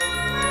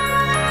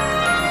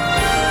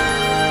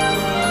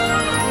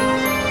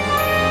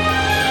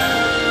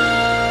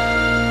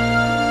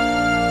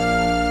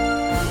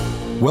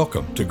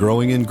Welcome to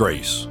Growing in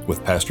Grace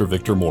with Pastor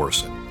Victor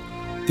Morrison.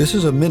 This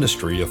is a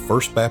ministry of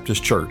First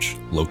Baptist Church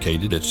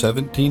located at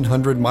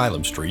 1700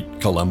 Milam Street,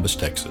 Columbus,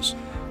 Texas.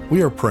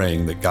 We are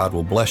praying that God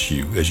will bless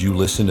you as you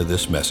listen to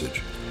this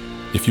message.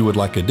 If you would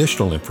like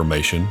additional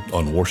information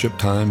on worship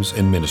times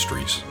and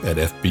ministries at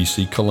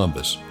FBC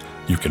Columbus,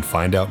 you can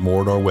find out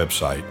more at our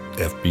website,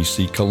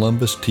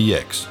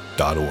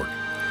 fbccolumbustx.org.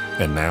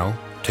 And now,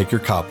 take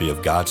your copy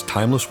of God's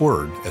Timeless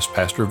Word as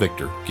Pastor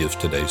Victor gives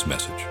today's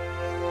message.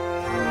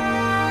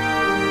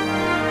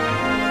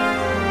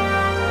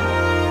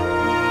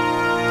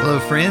 Hello,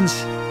 friends.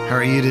 How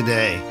are you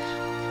today?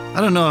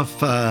 I don't know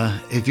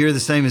if you're the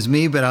same as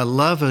me, but I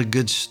love a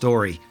good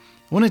story.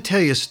 I want to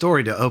tell you a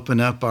story to open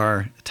up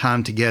our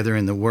time together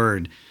in the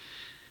Word.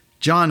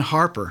 John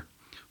Harper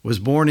was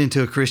born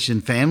into a Christian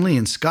family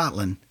in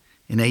Scotland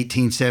in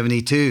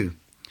 1872.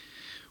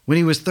 When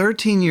he was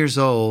 13 years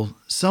old,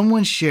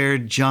 someone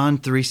shared John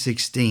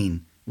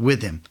 3:16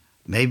 with him.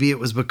 Maybe it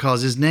was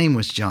because his name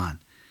was John.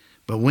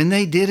 But when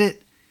they did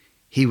it,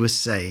 he was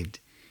saved.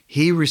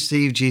 He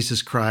received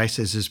Jesus Christ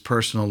as his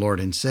personal Lord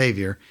and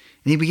Savior,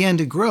 and he began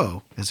to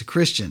grow as a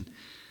Christian.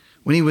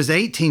 When he was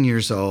 18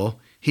 years old,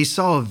 he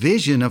saw a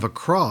vision of a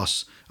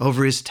cross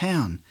over his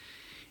town.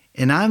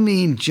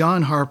 And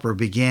John Harper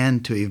began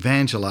to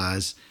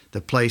evangelize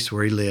the place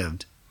where he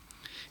lived.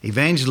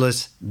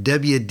 Evangelist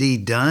W.D.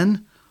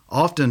 Dunn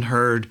often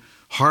heard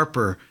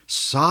Harper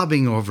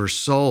sobbing over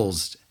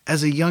souls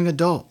as a young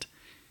adult.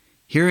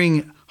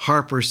 Hearing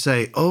Harper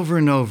say over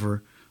and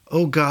over,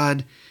 "Oh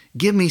God,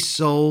 give me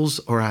souls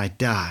or I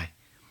die."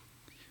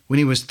 When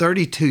he was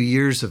 32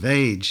 years of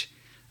age,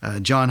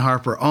 John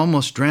Harper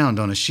almost drowned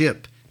on a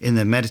ship in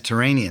the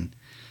Mediterranean.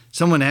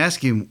 Someone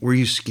asked him, "Were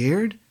you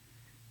scared?"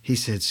 He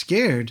said,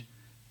 "Scared?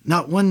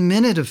 Not 1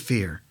 minute of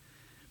fear,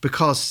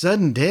 because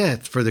sudden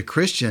death for the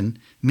Christian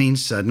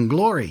means sudden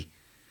glory."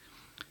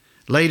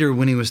 Later,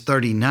 when he was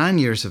 39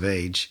 years of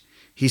age,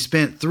 he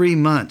spent 3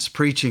 months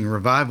preaching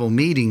revival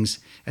meetings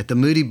at the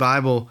Moody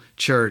Bible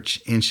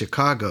Church in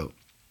Chicago.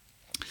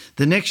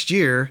 The next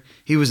year,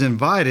 he was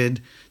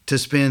invited to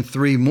spend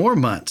 3 more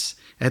months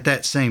at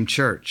that same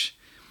church.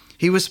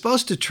 He was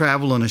supposed to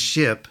travel on a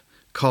ship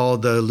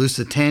called the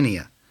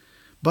Lusitania,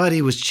 but he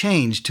was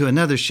changed to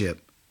another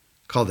ship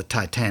called the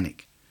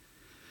Titanic.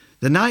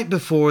 The night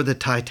before the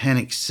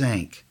Titanic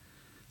sank,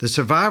 the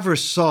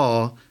survivors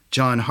saw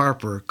John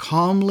Harper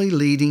calmly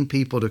leading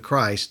people to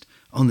Christ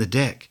on the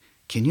deck.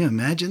 Can you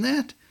imagine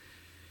that?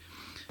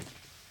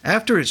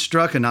 After it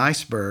struck an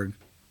iceberg,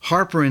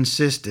 Harper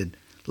insisted,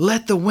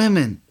 "Let the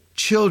women,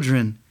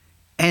 children,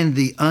 and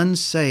the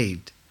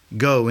unsaved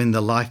go in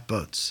the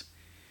lifeboats."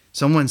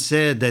 Someone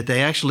said that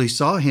they actually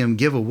saw him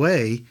give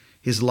away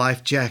his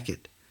life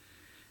jacket.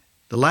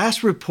 The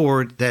last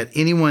report that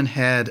anyone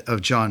had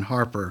of John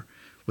Harper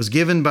was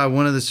given by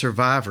one of the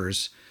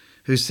survivors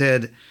who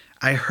said,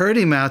 "I heard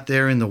him out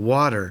there in the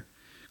water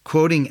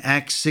quoting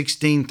Acts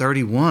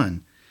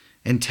 16:31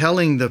 and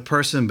telling the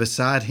person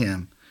beside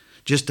him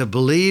just to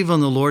believe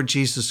on the Lord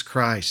Jesus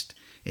Christ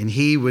and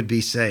he would be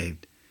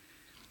saved."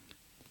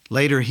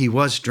 Later, he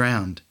was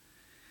drowned.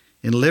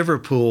 In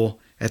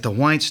Liverpool, at the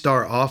White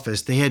Star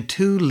office, they had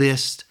 2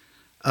 lists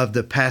of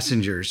the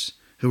passengers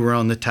who were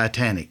on the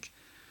Titanic.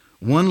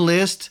 One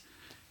list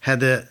had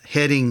the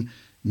heading,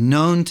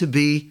 "Known to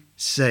be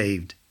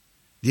saved."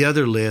 The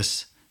other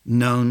list,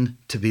 "Known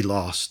to be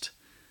lost."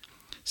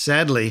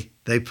 Sadly,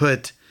 they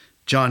put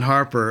John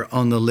Harper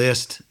on the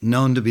list,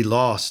 "Known to be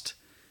lost."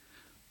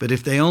 But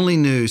if they only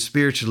knew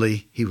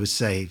spiritually he was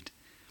saved.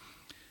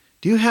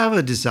 Do you have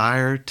a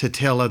desire to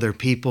tell other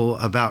people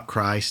about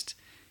Christ,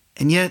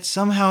 and yet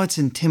somehow it's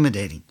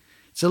intimidating?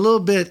 It's a little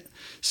bit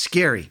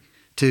scary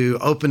to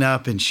open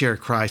up and share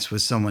Christ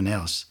with someone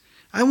else.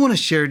 I want to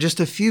share just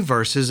a few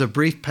verses, a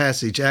brief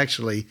passage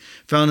actually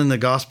found in the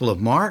Gospel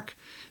of Mark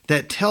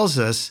that tells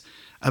us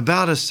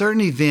about a certain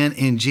event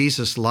in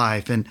Jesus'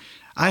 life. And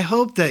I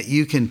hope that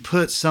you can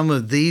put some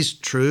of these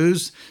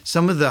truths,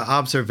 some of the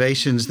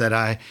observations that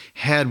I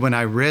had when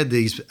I read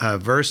these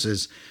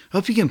verses, I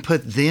hope you can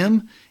put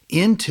them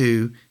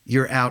into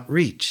your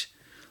outreach.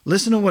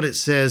 Listen to what it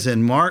says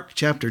in Mark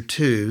chapter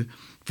 2,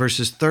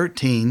 verses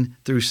 13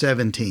 through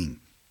 17.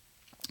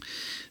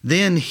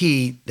 Then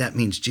he, that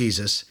means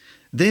Jesus,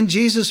 then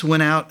Jesus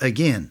went out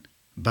again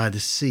by the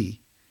sea,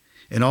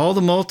 and all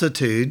the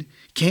multitude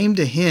came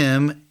to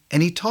him,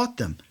 and he taught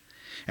them.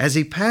 As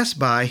he passed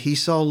by, he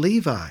saw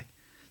Levi,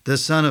 the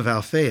son of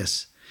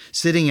Alphaeus,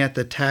 sitting at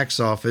the tax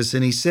office,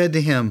 and he said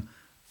to him,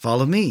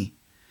 "Follow me."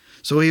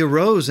 So he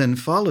arose and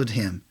followed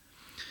him.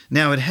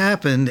 Now it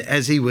happened,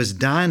 as he was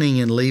dining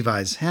in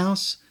Levi's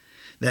house,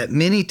 that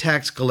many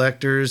tax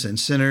collectors and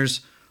sinners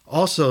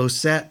also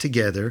sat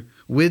together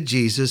with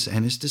Jesus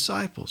and his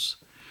disciples.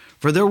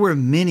 For there were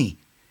many,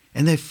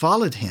 and they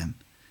followed him.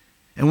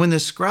 And when the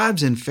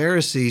scribes and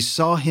Pharisees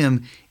saw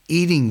him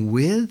eating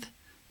with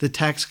the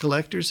tax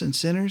collectors and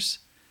sinners,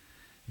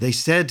 they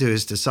said to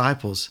his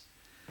disciples,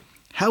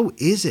 "How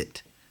is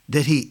it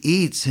that he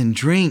eats and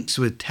drinks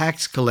with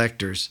tax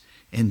collectors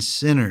and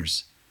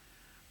sinners?"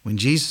 When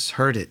Jesus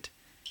heard it,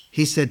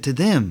 he said to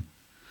them,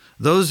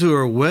 Those who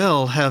are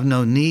well have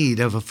no need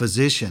of a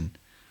physician,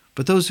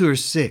 but those who are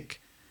sick.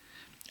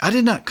 I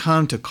did not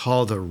come to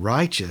call the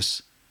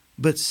righteous,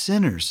 but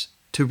sinners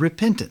to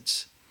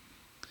repentance."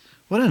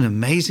 What an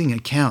amazing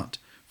account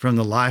from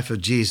the life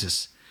of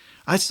Jesus.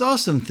 I saw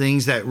some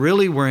things that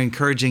really were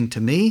encouraging to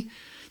me,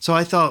 so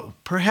I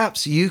thought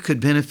perhaps you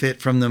could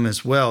benefit from them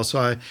as well.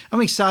 So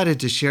I'm excited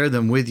to share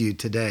them with you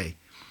today.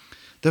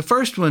 The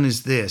first one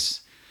is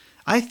this.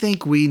 I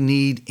think we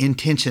need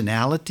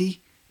intentionality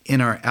in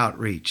our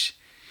outreach.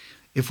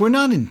 If we're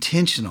not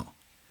intentional,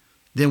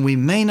 then we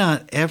may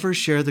not ever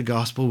share the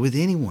gospel with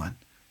anyone.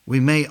 We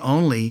may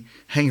only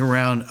hang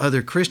around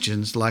other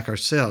Christians like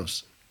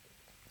ourselves.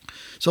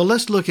 So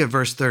let's look at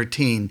verse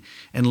 13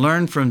 and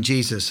learn from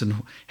Jesus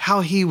and how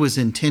he was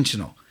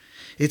intentional.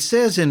 It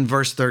says in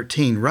verse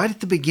 13, right at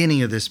the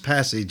beginning of this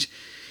passage,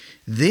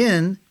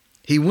 "Then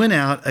he went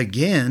out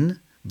again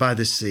by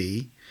the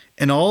sea,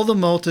 and all the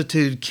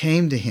multitude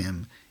came to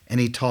him, and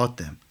he taught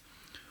them."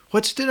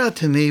 What stood out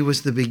to me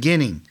was the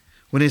beginning,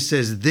 when it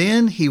says,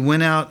 "Then he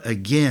went out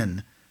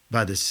again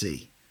by the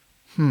sea."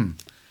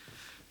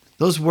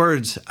 Those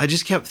words, I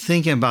just kept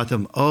thinking about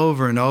them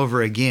over and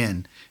over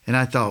again. And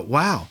I thought,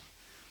 wow,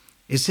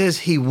 it says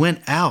he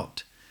went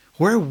out.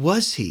 Where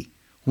was he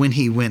when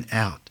he went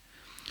out?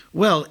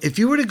 Well, if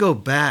you were to go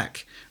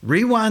back,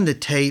 rewind the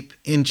tape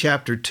in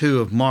chapter 2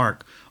 of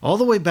Mark, all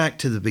the way back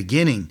to the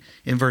beginning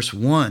in verse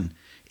 1,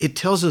 it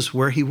tells us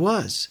where he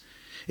was.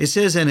 It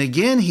says, "And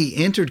again he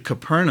entered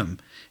Capernaum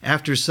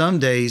after some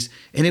days,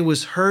 and it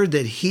was heard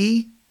that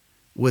he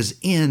was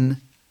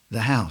in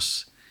the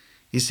house."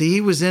 You see,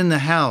 he was in the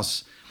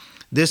house.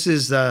 This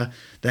is the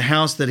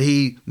house that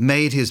he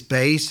made his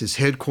base, his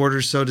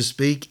headquarters, so to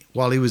speak,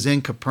 while he was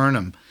in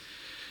Capernaum.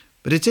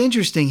 But it's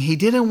interesting, he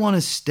didn't want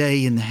to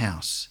stay in the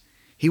house.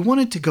 He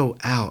wanted to go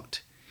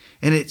out.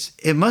 And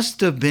it must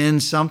have been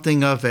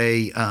something of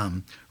a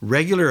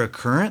regular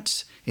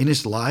occurrence in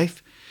his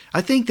life.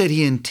 I think that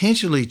he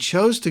intentionally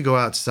chose to go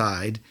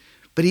outside,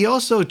 but he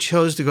also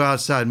chose to go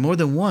outside more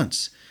than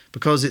once,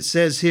 because it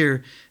says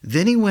here,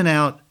 "Then he went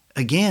out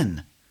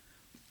again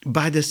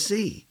by the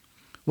sea."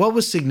 What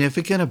was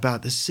significant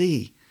about the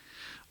sea?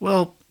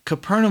 Well,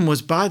 Capernaum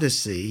was by the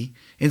sea,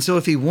 and so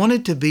if he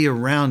wanted to be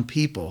around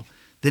people,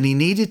 then he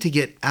needed to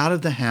get out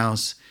of the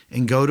house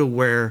and go to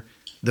where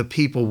the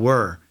people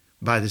were,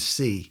 by the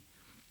sea.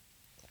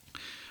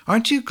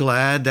 Aren't you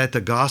glad that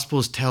the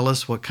Gospels tell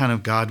us what kind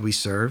of God we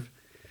serve?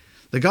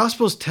 The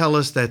Gospels tell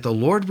us that the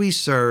Lord we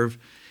serve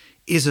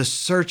is a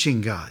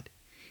searching God.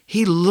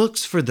 He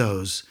looks for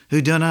those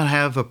who do not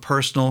have a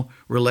personal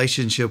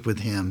relationship with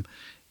him,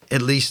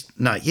 at least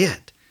not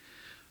yet.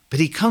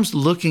 But he comes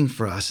looking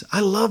for us.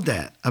 I love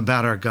that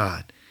about our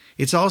God.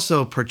 It's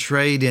also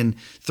portrayed in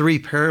 3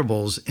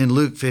 parables in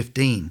Luke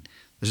 15.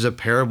 There's a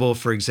parable,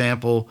 for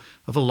example,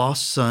 of a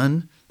lost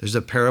son. There's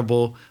a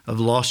parable of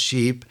lost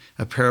sheep,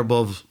 a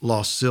parable of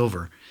lost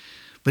silver.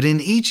 But in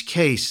each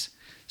case,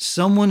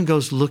 someone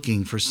goes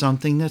looking for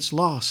something that's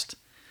lost.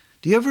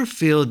 Do you ever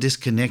feel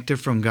disconnected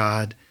from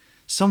God,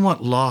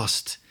 somewhat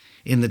lost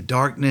in the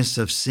darkness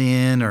of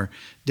sin or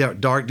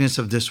darkness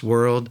of this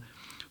world?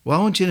 Well,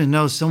 I want you to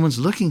know someone's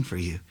looking for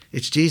you.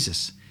 It's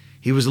Jesus.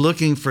 He was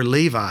looking for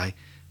Levi,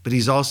 but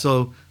he's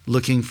also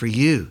looking for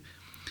you.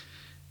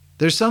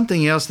 There's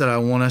something else that I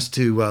want us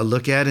to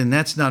look at, and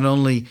that's not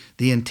only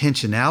the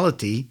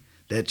intentionality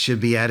that should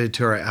be added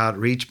to our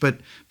outreach,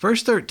 but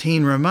verse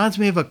 13 reminds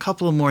me of a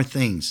couple of more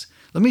things.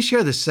 Let me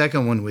share the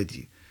second one with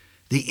you,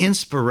 the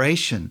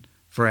inspiration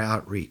for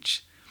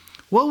outreach.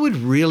 What would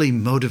really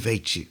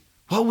motivate you?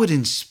 What would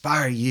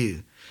inspire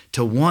you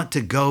to want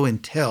to go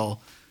and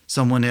tell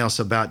someone else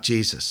about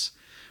Jesus?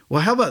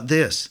 Well, how about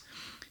this?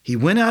 He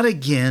went out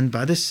again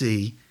by the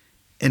sea,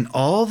 and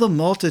all the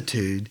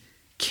multitude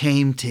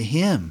came to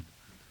him.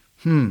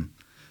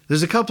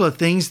 There's a couple of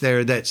things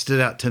there that stood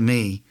out to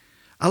me.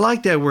 I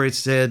like that where it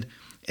said,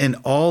 and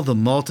all the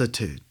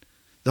multitude,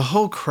 the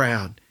whole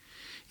crowd.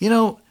 You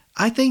know,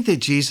 I think that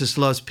Jesus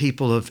loves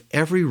people of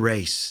every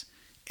race,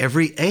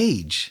 every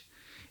age,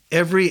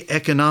 every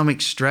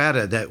economic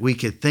strata that we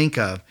could think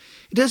of.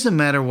 It doesn't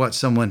matter what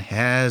someone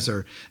has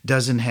or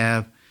doesn't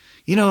have.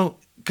 You know,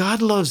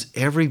 God loves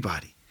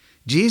everybody.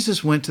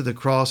 Jesus went to the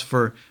cross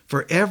for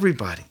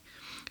everybody.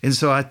 And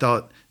so I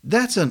thought,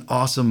 that's an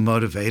awesome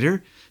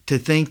motivator to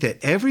think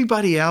that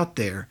everybody out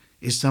there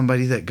is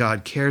somebody that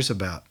God cares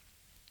about.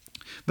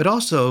 But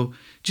also,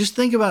 just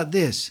think about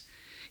this.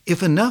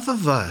 If enough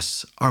of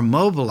us are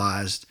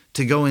mobilized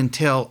to go and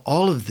tell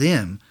all of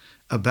them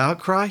about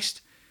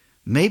Christ,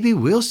 maybe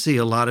we'll see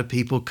a lot of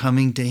people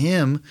coming to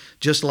him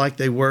just like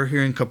they were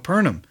here in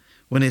Capernaum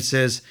when it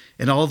says,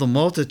 and all the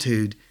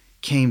multitude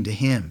came to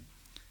him.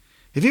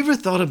 Have you ever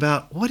thought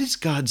about what is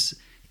God's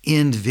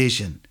end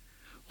vision?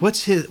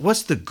 What's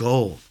the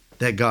goal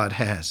that God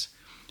has?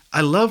 I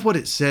love what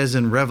it says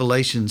in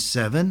Revelation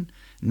 7,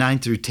 9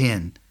 through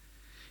 10.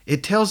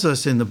 It tells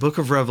us in the book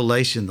of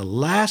Revelation, the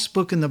last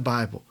book in the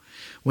Bible,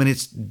 when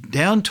it's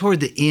down toward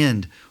the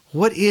end,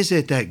 what is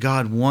it that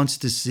God wants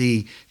to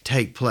see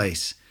take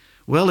place?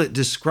 Well, it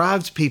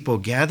describes people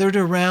gathered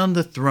around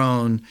the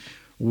throne,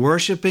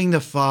 worshiping the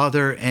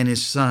Father and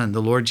His Son,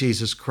 the Lord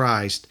Jesus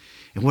Christ.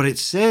 And what it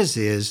says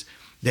is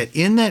that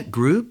in that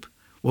group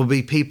will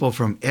be people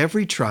from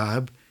every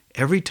tribe,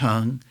 every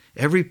tongue,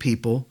 every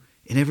people,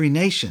 and every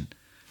nation.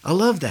 I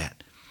love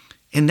that.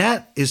 And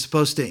that is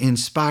supposed to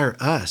inspire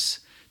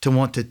us to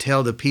want to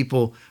tell the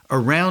people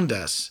around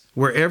us,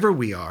 wherever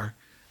we are,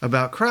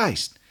 about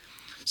Christ.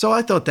 So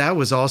I thought that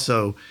was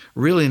also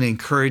really an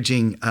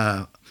encouraging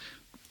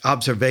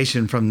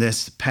observation from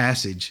this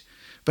passage.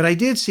 But I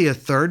did see a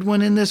third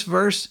one in this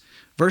verse.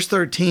 Verse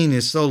 13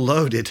 is so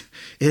loaded.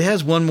 It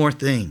has one more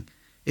thing.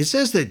 It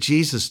says that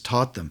Jesus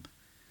taught them.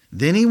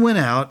 Then he went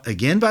out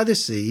again by the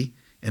sea,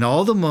 and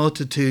all the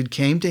multitude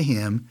came to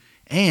him,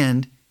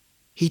 and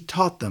he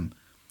taught them.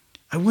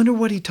 I wonder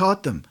what he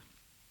taught them.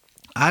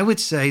 I would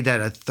say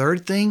that a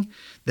third thing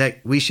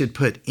that we should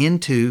put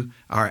into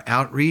our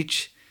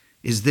outreach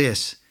is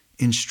this: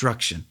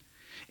 instruction.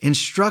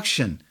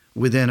 Instruction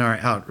within our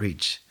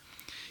outreach.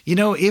 You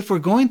know, if we're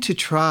going to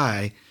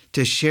try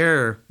to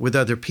share with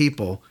other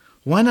people,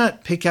 why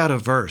not pick out a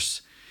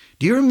verse?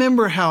 Do you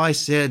remember how I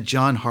said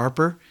John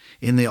Harper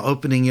in the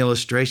opening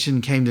illustration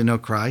came to know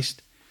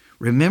Christ?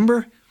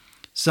 Remember?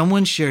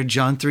 Someone shared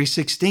John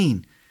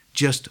 3:16,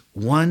 just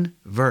one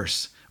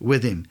verse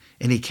with him,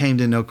 and he came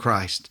to know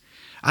Christ.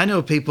 I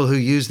know people who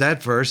use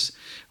that verse.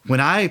 When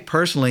I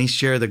personally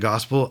share the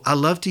gospel, I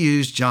love to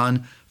use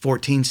John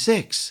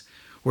 14:6,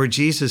 where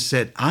Jesus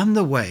said, I'm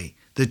the way,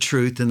 the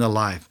truth, and the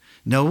life.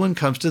 No one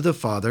comes to the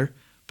Father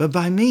but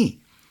by me.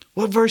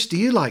 What verse do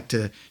you like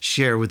to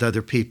share with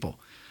other people?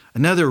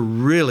 Another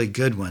really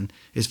good one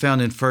is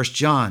found in 1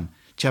 John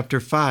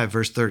chapter 5,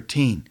 verse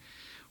 13,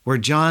 where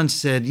John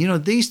said,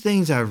 these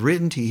things I've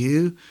written to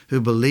you who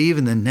believe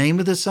in the name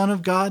of the Son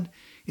of God,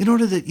 in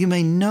order that you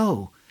may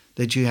know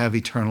that you have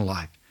eternal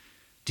life.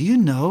 Do you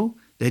know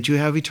that you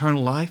have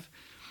eternal life?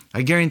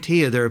 I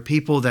guarantee you there are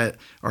people that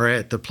are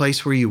at the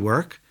place where you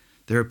work.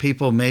 There are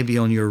people maybe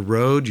on your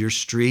road, your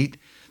street.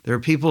 There are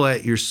people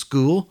at your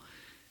school.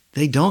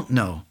 They don't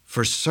know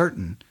for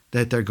certain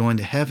that they're going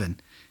to heaven.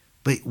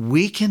 But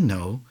we can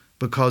know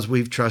because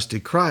we've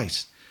trusted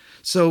Christ.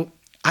 So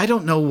I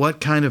don't know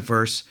what kind of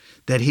verse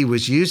that he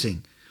was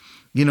using.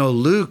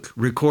 Luke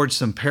records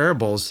some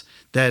parables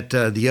that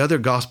the other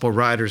gospel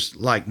writers,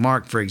 like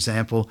Mark, for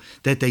example,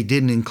 that they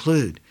didn't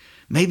include.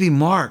 Maybe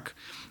Mark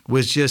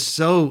was just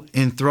so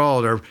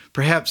enthralled, or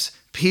perhaps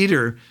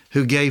Peter,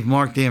 who gave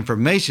Mark the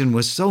information,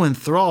 was so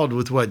enthralled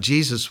with what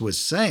Jesus was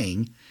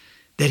saying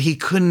that he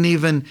couldn't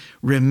even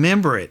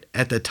remember it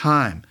at the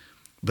time.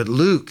 But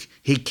Luke,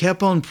 he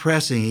kept on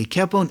pressing, he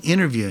kept on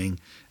interviewing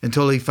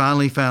until he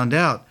finally found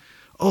out,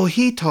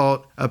 he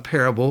taught a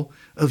parable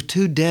of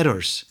two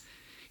debtors.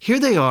 Here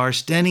they are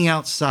standing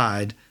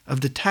outside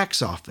of the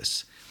tax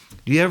office.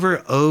 Do you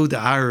ever owe the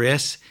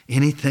IRS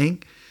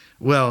anything?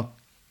 Well,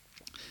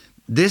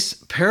 this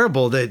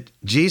parable that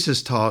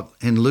Jesus taught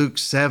in Luke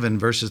 7,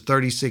 verses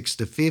 36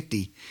 to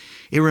 50,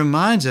 it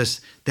reminds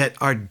us that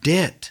our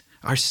debt,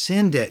 our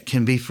sin debt,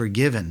 can be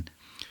forgiven.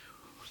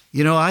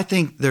 I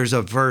think there's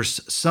a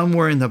verse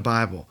somewhere in the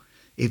Bible.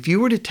 If you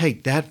were to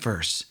take that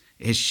verse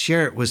and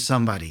share it with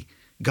somebody,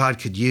 God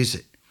could use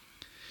it.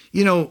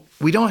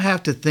 We don't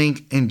have to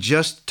think in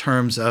just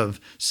terms of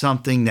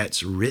something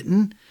that's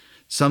written,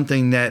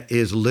 something that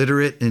is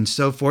literate and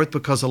so forth,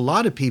 because a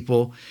lot of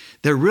people,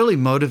 they're really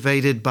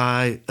motivated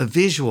by a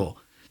visual,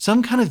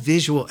 some kind of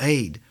visual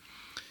aid.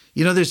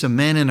 There's a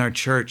man in our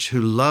church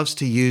who loves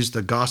to use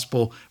the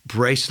gospel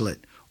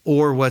bracelet,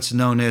 or what's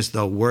known as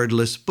the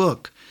wordless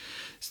book.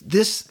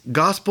 This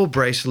gospel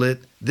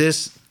bracelet,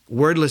 this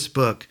wordless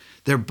book,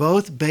 they're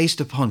both based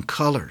upon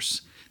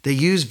colors. They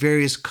use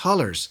various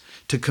colors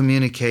to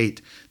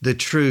communicate the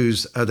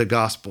truths of the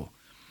gospel.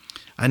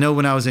 I know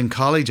when I was in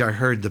college, I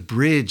heard the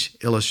bridge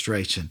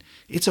illustration.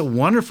 It's a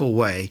wonderful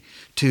way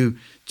to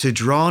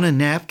draw on a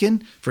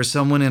napkin for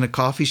someone in a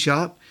coffee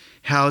shop,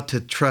 how to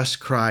trust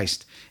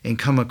Christ and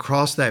come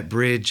across that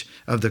bridge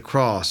of the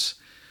cross.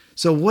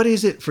 So what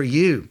is it for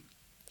you?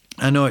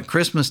 I know at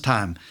Christmas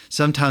time,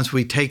 sometimes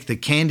we take the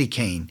candy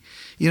cane.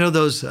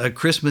 Those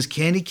Christmas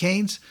candy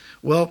canes?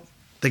 Well,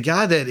 the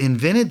guy that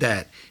invented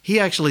that, he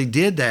actually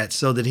did that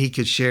so that he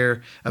could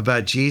share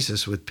about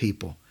Jesus with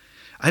people.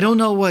 I don't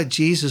know what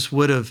Jesus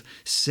would have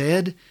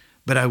said,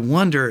 but I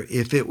wonder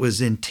if it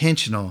was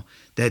intentional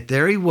that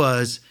there he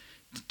was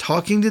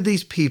talking to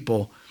these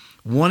people,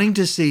 wanting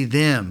to see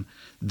them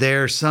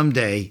there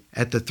someday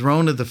at the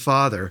throne of the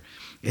Father,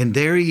 and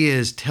there he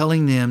is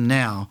telling them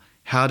now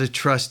how to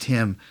trust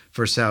him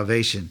for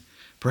salvation.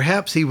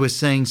 Perhaps he was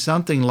saying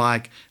something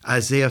like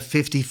Isaiah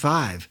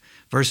 55,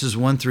 verses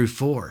 1 through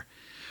 4,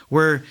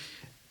 where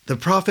the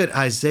prophet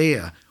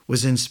Isaiah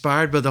was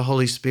inspired by the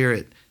Holy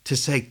Spirit to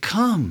say,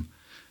 come,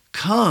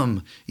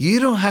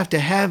 you don't have to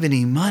have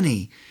any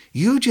money.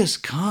 You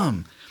just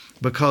come,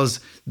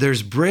 because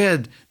there's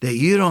bread that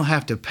you don't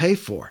have to pay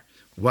for.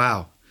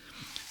 Wow.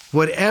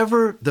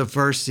 Whatever the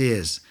verse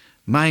is,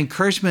 My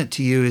encouragement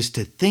to you is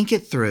to think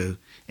it through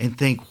and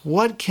think,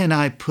 what can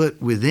I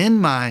put within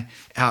my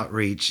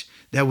outreach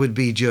that would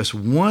be just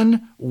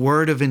one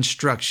word of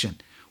instruction?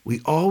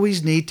 We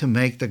always need to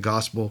make the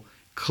gospel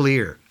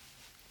clear.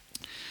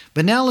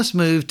 But now let's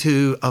move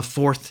to a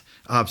fourth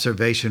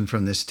observation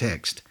from this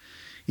text.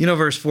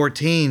 Verse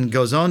 14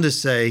 goes on to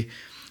say,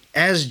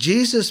 as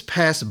Jesus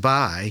passed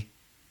by,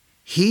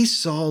 he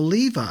saw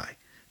Levi,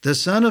 the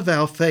son of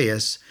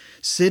Alphaeus,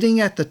 sitting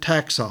at the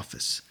tax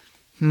office.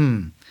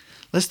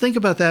 Let's think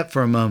about that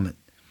for a moment.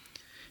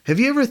 Have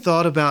you ever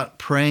thought about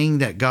praying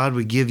that God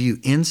would give you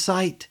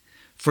insight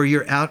for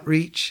your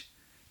outreach?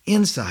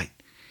 Insight.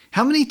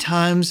 How many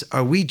times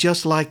are we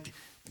just like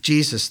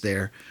Jesus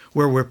there,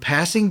 where we're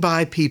passing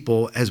by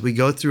people as we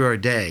go through our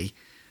day,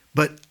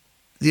 but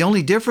the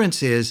only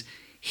difference is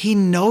he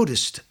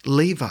noticed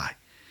Levi.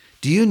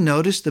 Do you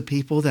notice the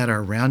people that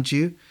are around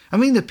you? I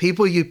mean, the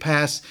people you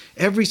pass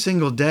every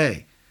single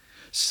day.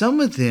 Some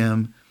of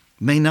them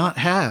may not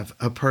have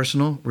a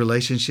personal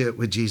relationship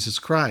with Jesus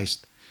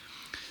Christ.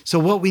 So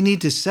what we need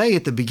to say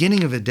at the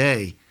beginning of a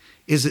day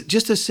is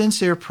just a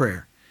sincere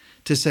prayer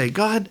to say,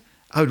 God,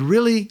 I would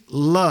really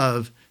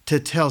love to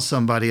tell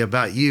somebody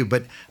about you,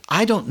 but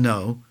I don't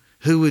know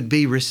who would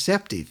be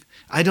receptive.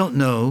 I don't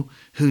know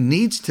who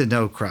needs to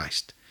know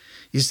Christ.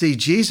 You see,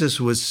 Jesus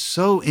was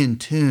so in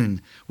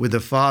tune with the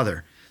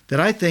Father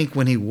that I think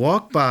when he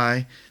walked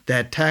by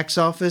that tax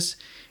office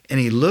and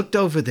he looked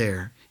over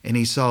there and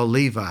he saw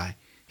Levi,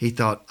 he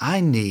thought,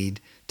 I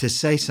need to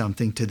say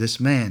something to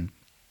this man.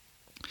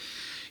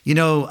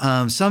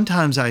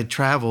 Sometimes I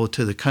travel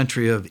to the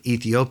country of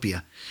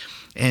Ethiopia.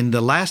 And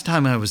the last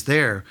time I was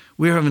there,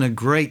 we were having a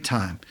great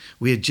time.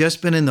 We had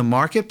just been in the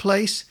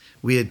marketplace.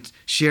 We had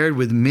shared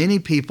with many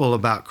people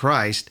about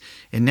Christ,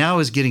 and now it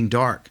was getting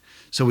dark.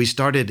 So we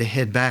started to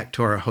head back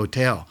to our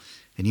hotel.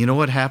 And you know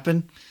what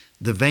happened?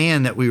 The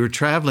van that we were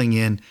traveling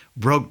in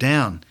broke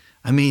down.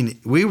 I mean,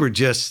 we were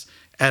just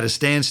at a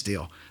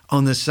standstill.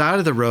 On the side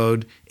of the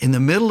road, in the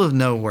middle of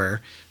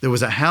nowhere, there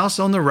was a house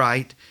on the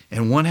right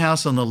and one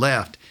house on the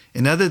left.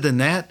 And other than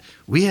that,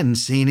 we hadn't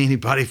seen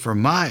anybody for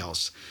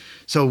miles.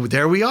 So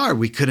there we are.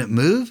 We couldn't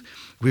move.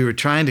 We were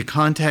trying to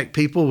contact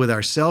people with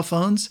our cell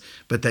phones,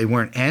 but they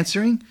weren't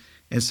answering.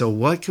 And so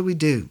what could we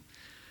do?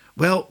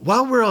 Well,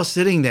 while we're all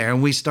sitting there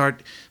and we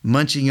start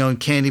munching on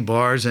candy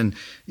bars and,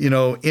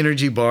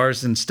 energy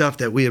bars and stuff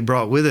that we had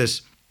brought with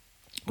us,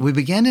 we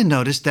began to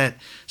notice that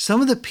some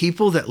of the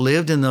people that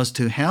lived in those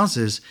two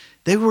houses,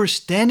 they were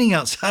standing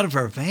outside of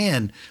our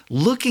van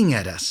looking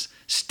at us,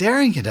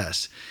 staring at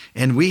us.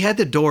 And we had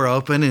the door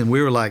open and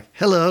we were like,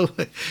 hello,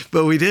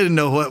 but we didn't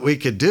know what we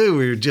could do.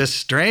 We were just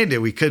stranded.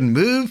 We couldn't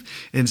move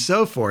and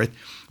so forth.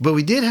 But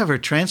we did have our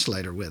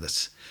translator with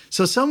us.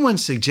 So someone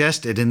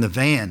suggested in the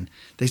van,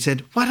 they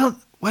said, why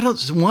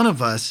don't one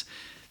of us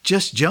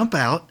just jump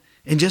out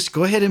and just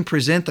go ahead and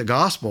present the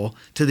gospel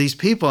to these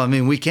people? I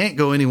mean, we can't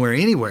go anywhere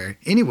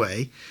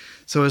anyway.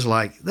 So it was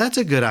like, that's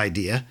a good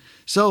idea.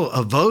 So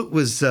a vote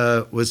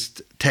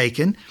was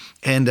taken,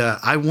 and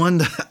I won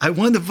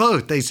the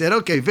vote. They said,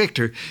 okay,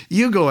 Victor,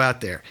 you go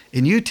out there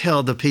and you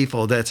tell the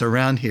people that's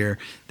around here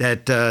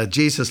that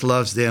Jesus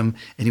loves them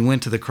and he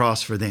went to the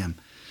cross for them.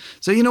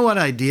 So you know what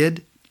I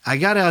did? I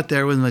got out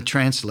there with my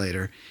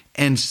translator,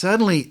 and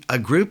suddenly a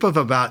group of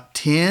about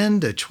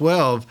 10 to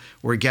 12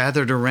 were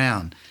gathered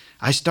around.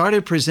 I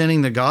started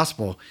presenting the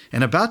gospel,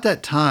 and about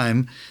that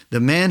time,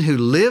 the man who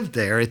lived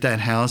there at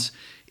that house,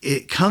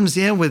 it comes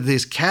in with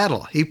his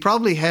cattle. He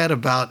probably had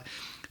about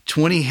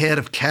 20 head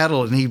of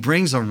cattle, and he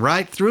brings them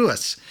right through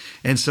us.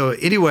 And so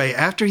anyway,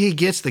 after he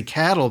gets the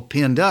cattle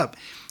pinned up,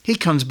 he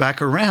comes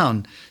back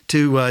around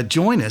to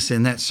join us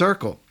in that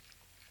circle.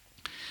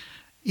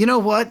 You know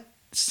what?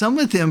 Some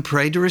of them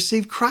prayed to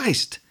receive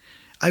Christ.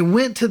 I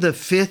went to the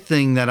fifth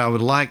thing that I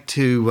would like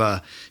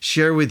to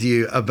share with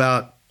you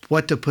about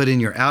what to put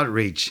in your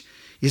outreach.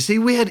 You see,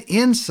 we had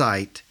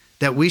insight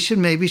that we should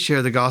maybe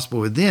share the gospel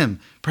with them.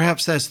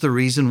 Perhaps that's the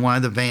reason why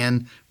the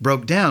van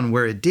broke down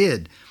where it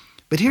did.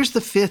 But here's the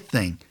fifth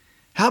thing.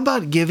 How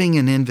about giving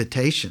an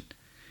invitation?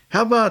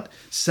 How about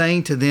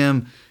saying to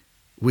them,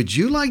 would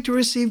you like to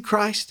receive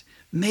Christ?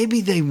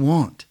 Maybe they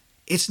won't.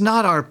 It's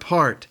not our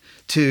part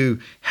to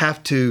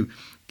have to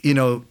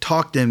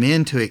talk them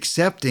into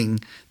accepting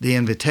the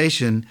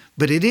invitation,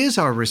 but it is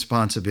our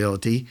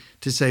responsibility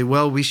to say,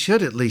 well, we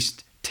should at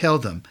least tell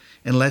them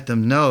and let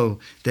them know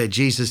that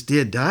Jesus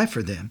did die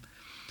for them.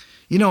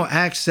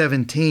 Acts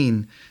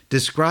 17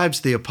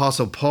 describes the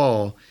Apostle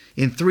Paul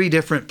in 3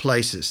 different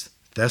places: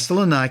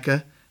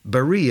 Thessalonica,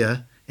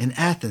 Berea, and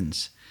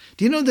Athens.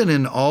 Do you know that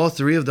in all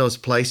 3 of those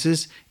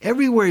places,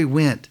 everywhere he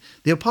went,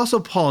 the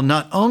Apostle Paul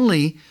not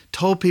only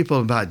told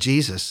people about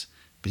Jesus,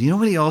 but you know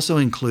what he also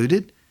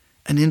included?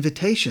 An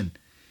invitation.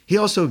 He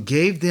also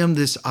gave them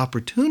this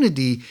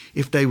opportunity,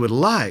 if they would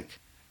like,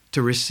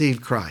 to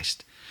receive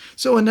Christ.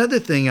 So another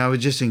thing I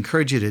would just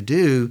encourage you to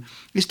do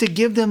is to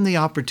give them the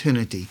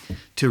opportunity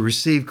to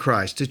receive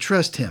Christ, to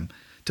trust him,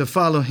 to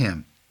follow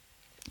him.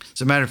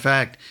 As a matter of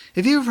fact,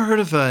 have you ever heard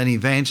of an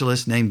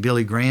evangelist named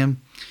Billy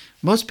Graham?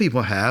 Most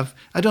people have.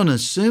 I don't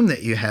assume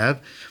that you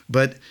have,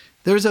 but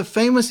there's a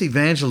famous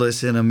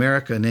evangelist in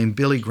America named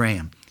Billy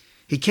Graham.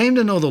 He came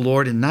to know the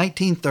Lord in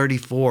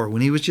 1934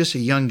 when he was just a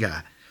young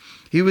guy.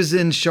 He was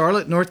in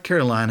Charlotte, North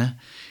Carolina.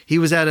 He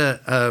was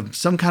at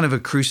some kind of a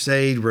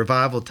crusade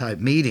revival type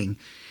meeting,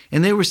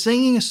 and they were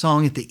singing a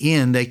song at the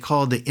end they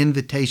called the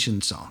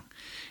invitation song,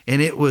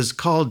 and it was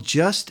called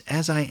Just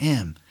As I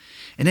Am.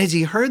 And as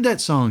he heard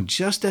that song,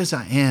 Just As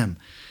I Am,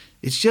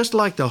 it's just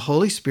like the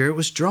Holy Spirit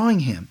was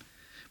drawing him,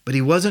 but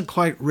he wasn't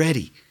quite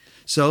ready.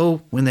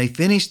 So when they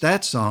finished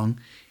that song,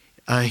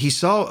 he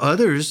saw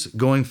others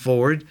going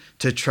forward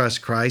to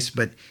trust Christ,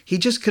 but he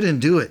just couldn't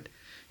do it.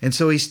 And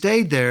so he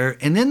stayed there,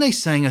 and then they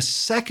sang a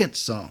second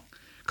song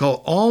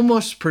called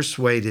Almost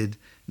Persuaded,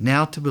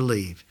 Now to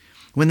Believe.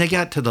 When they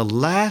got to the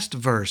last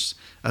verse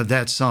of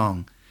that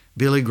song,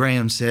 Billy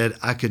Graham said,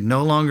 I could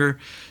no longer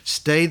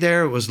stay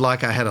there. It was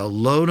like I had a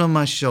load on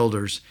my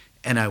shoulders,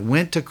 and I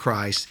went to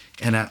Christ,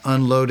 and I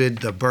unloaded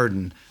the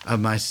burden of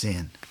my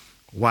sin.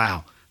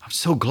 Wow, I'm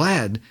so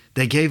glad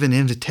they gave an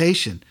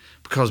invitation,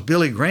 because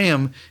Billy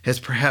Graham has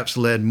perhaps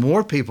led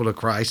more people to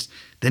Christ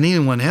than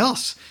anyone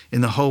else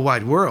in the whole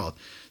wide world.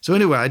 So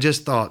anyway, I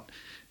just thought,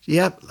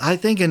 yep, I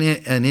think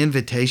an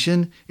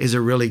invitation is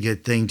a really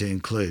good thing to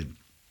include.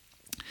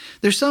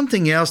 There's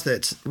something else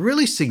that's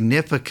really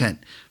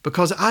significant,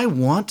 because I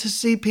want to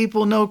see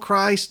people know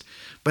Christ,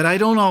 but I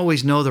don't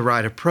always know the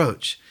right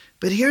approach.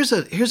 But here's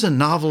a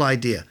novel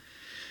idea.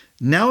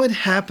 Now it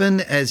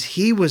happened as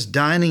he was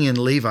dining in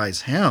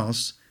Levi's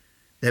house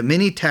that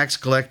many tax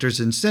collectors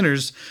and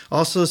sinners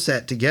also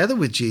sat together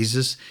with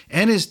Jesus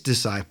and his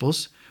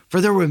disciples,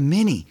 for there were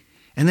many,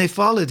 and they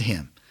followed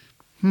him.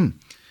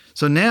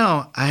 So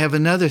now I have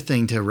another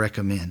thing to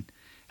recommend.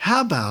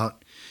 How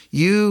about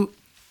you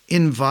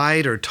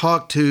invite or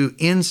talk to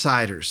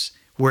insiders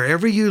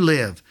wherever you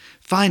live?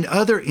 Find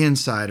other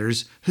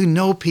insiders who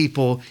know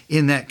people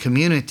in that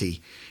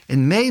community.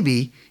 And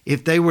maybe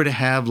if they were to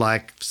have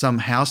like some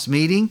house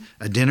meeting,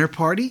 a dinner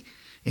party,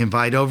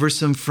 invite over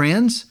some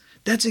friends.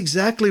 That's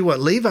exactly what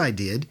Levi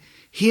did.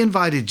 He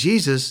invited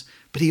Jesus,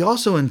 but he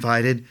also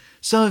invited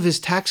some of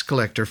his tax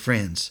collector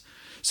friends,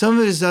 some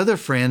of his other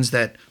friends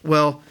that,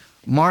 well,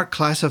 Mark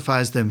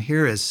classifies them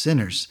here as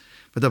sinners,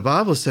 but the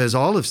Bible says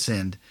all have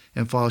sinned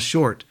and fall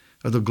short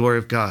of the glory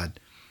of God.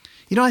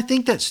 You know, I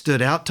think that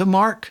stood out to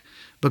Mark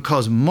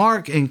because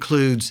Mark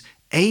includes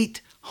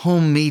 8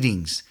 home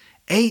meetings.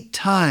 8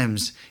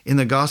 times in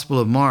the Gospel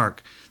of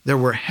Mark, there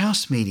were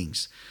house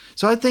meetings.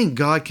 So I think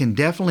God can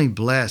definitely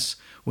bless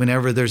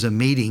whenever there's a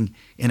meeting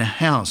in a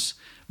house.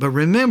 But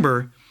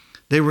remember,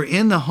 they were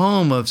in the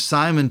home of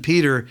Simon,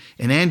 Peter,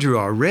 and Andrew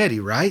already,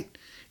 right?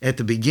 At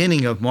the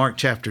beginning of Mark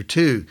chapter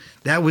 2.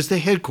 That was the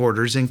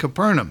headquarters in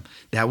Capernaum.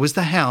 That was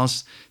the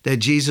house that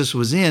Jesus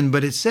was in.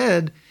 But it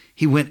said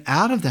he went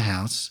out of the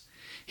house.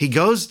 He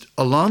goes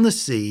along the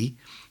sea.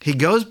 He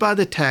goes by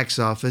the tax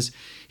office.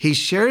 He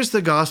shares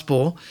the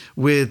gospel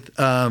with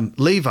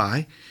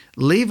Levi.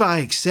 Levi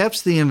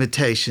accepts the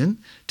invitation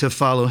to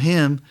follow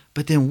him.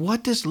 But then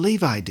what does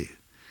Levi do?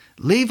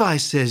 Levi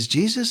says,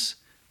 Jesus,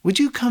 would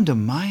you come to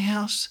my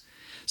house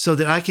so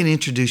that I can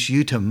introduce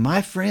you to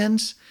my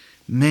friends?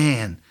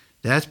 Man,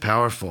 that's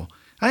powerful.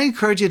 I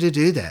encourage you to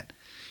do that.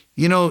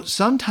 You know,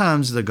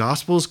 sometimes the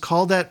Gospels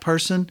call that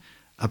person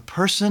a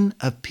person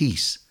of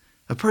peace.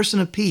 A person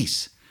of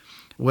peace.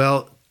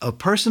 Well, a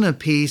person of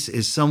peace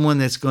is someone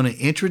that's going to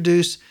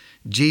introduce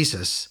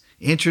Jesus,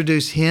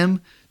 introduce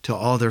him to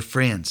all their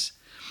friends.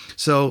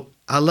 So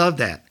I love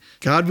that.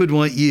 God would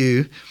want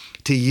you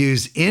to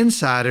use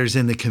insiders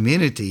in the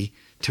community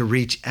to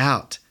reach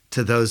out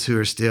to those who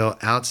are still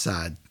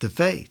outside the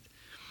faith.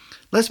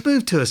 Let's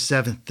move to a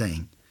 7th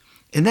thing,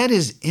 and that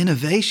is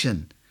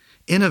innovation.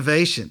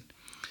 Innovation.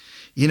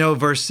 You know,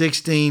 verse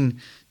 16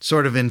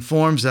 sort of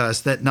informs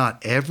us that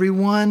not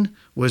everyone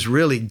was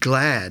really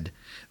glad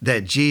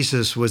that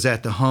Jesus was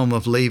at the home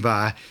of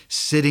Levi,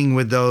 sitting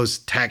with those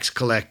tax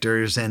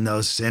collectors and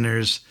those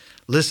sinners.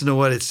 Listen to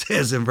what it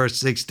says in verse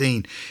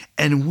 16.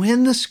 And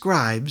when the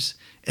scribes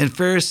and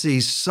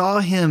Pharisees saw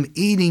him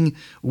eating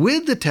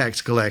with the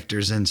tax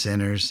collectors and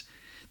sinners,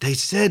 they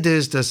said to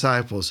his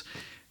disciples,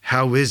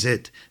 how is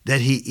it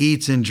that he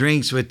eats and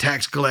drinks with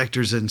tax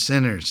collectors and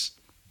sinners?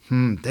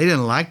 They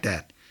didn't like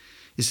that.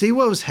 You see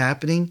what was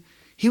happening?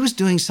 He was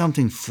doing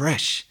something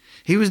fresh.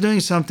 He was doing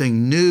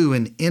something new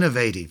and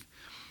innovative.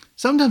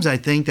 Sometimes I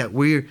think that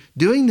we're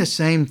doing the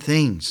same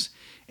things,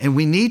 and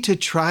we need to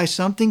try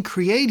something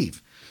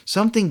creative,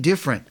 something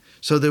different,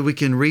 so that we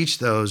can reach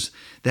those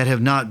that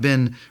have not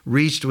been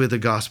reached with the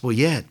gospel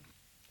yet.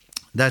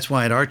 That's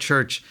why at our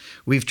church,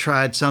 we've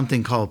tried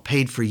something called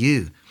Paid for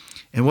You.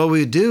 And what we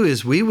would do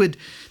is we would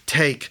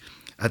take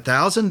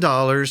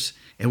 $1,000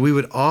 and we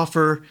would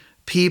offer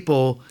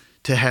people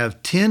to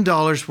have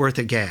 $10 worth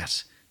of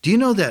gas. Do you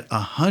know that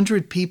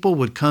 100 people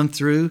would come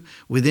through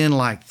within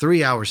like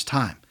 3 hours'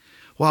 time?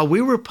 While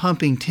we were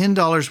pumping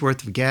 $10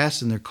 worth of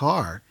gas in their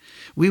car,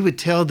 we would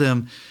tell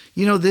them,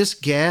 you know, this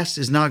gas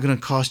is not going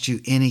to cost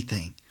you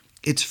anything.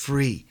 It's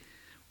free.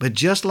 But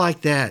just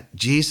like that,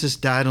 Jesus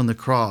died on the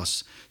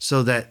cross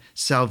so that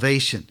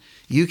salvation,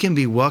 you can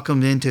be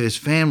welcomed into his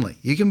family.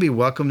 You can be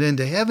welcomed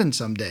into heaven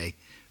someday,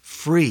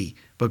 free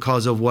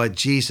because of what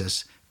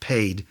Jesus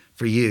paid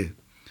for you.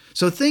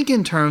 So think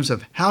in terms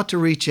of how to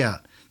reach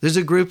out. There's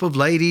a group of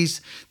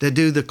ladies that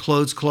do the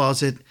clothes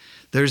closet.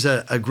 There's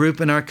a group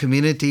in our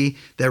community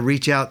that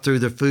reach out through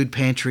the food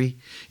pantry.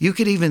 You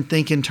could even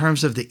think in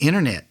terms of the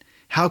internet.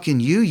 How can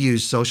you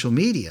use social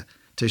media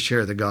to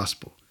share the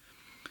gospel?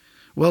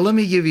 Well, let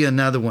me give you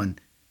another one.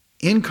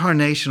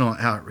 Incarnational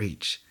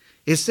outreach.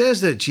 It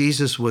says that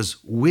Jesus was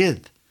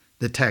with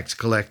the tax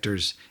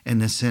collectors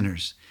and the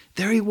sinners.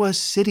 There he was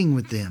sitting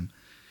with them.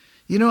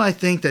 You know, I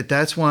think that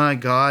that's why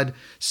God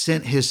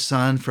sent his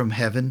son from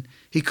heaven.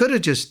 He could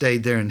have just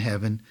stayed there in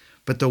heaven,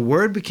 but the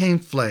word became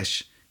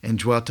flesh and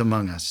dwelt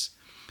among us.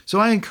 So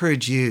I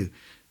encourage you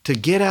to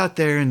get out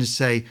there and to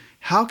say,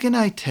 how can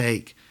I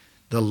take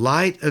the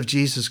light of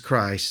Jesus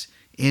Christ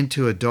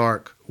into a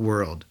dark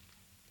world?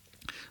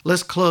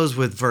 Let's close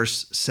with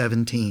verse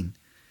 17.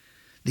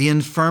 The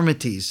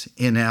infirmities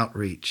in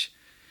outreach.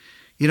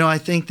 You know, I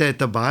think that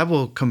the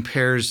Bible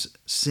compares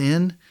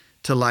sin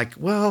to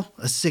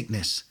a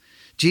sickness.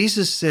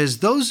 Jesus says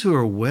those who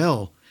are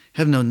well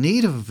have no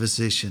need of a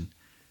physician,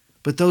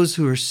 but those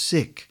who are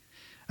sick.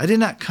 I did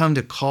not come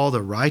to call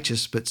the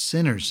righteous, but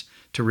sinners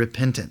to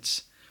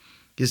repentance.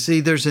 You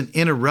see, there's an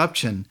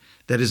interruption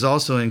that is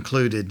also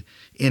included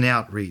in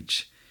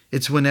outreach.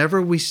 It's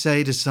whenever we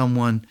say to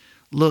someone,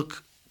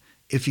 look,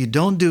 if you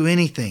don't do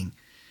anything,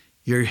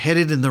 you're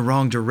headed in the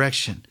wrong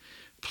direction.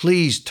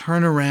 Please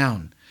turn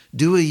around,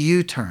 do a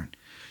U-turn,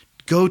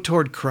 go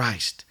toward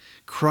Christ.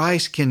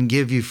 Christ can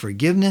give you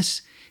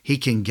forgiveness. He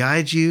can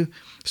guide you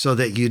so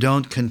that you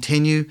don't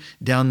continue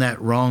down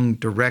that wrong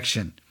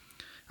direction.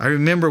 I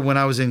remember when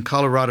I was in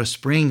Colorado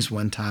Springs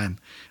one time,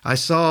 I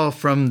saw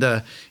from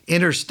the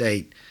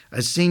interstate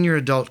a senior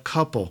adult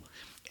couple,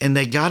 and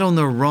they got on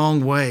the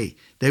wrong way.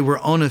 They were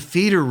on a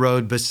feeder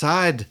road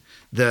beside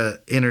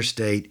the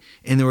interstate,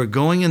 and they were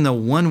going in the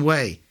one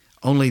way,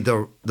 only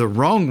the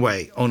wrong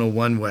way on a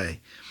one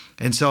way.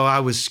 And so I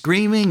was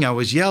screaming, I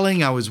was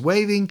yelling, I was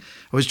waving,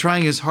 I was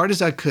trying as hard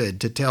as I could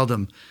to tell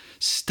them,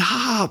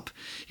 stop,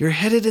 you're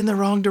headed in the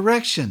wrong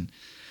direction.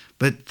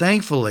 But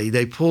thankfully,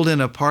 they pulled in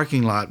a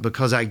parking lot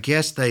because I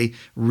guess they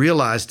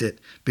realized it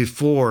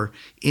before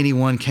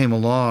anyone came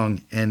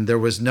along, and there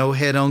was no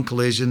head-on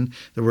collision.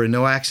 There were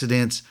no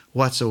accidents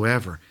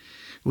whatsoever.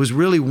 It was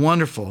really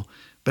wonderful,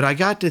 but I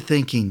got to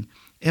thinking,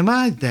 am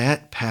I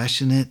that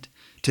passionate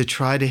to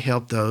try to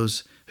help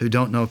those who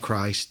don't know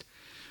Christ?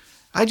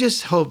 I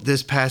just hope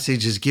this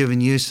passage has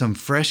given you some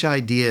fresh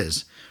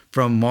ideas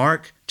from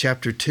Mark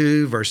chapter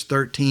 2, verse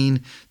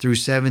 13 through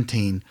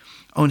 17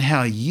 on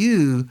how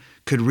you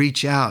could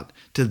reach out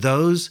to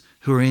those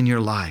who are in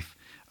your life.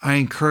 I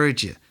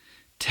encourage you,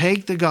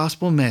 take the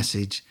gospel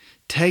message,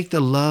 take the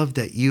love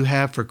that you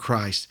have for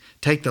Christ,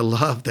 take the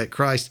love that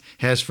Christ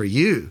has for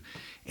you,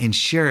 and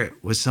share it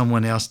with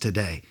someone else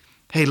today.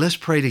 Hey, let's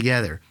pray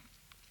together.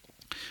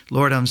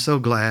 Lord, I'm so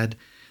glad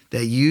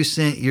that you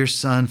sent your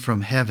Son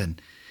from heaven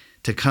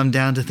to come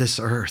down to this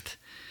earth.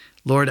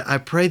 Lord, I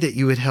pray that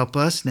you would help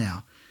us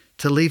now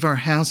to leave our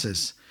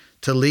houses,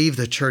 to leave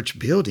the church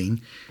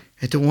building,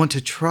 and to want to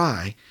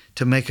try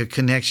to make a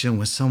connection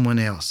with someone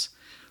else.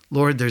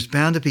 Lord, there's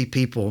bound to be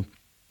people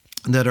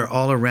that are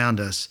all around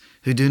us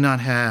who do not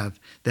have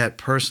that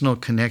personal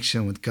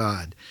connection with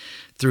God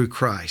through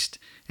Christ.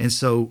 And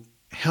so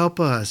help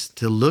us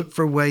to look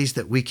for ways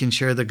that we can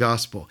share the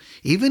gospel,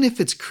 even if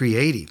it's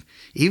creative,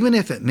 even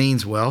if it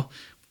means,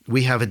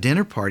 we have a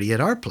dinner party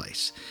at our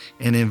place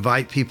and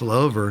invite people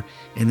over,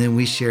 and then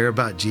we share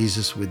about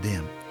Jesus with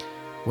them.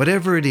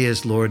 Whatever it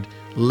is, Lord,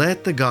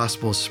 let the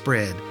gospel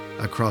spread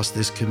across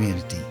this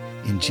community.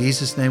 In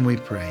Jesus' name we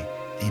pray.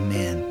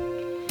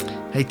 Amen.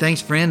 Hey,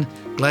 thanks, friend.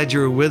 Glad you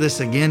were with us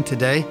again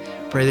today.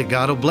 Pray that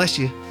God will bless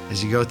you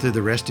as you go through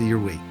the rest of your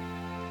week.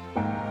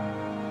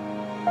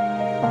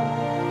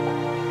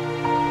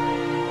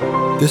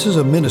 This is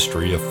a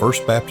ministry of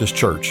First Baptist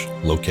Church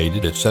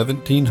located at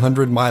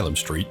 1700 Milam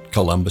Street,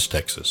 Columbus,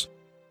 Texas.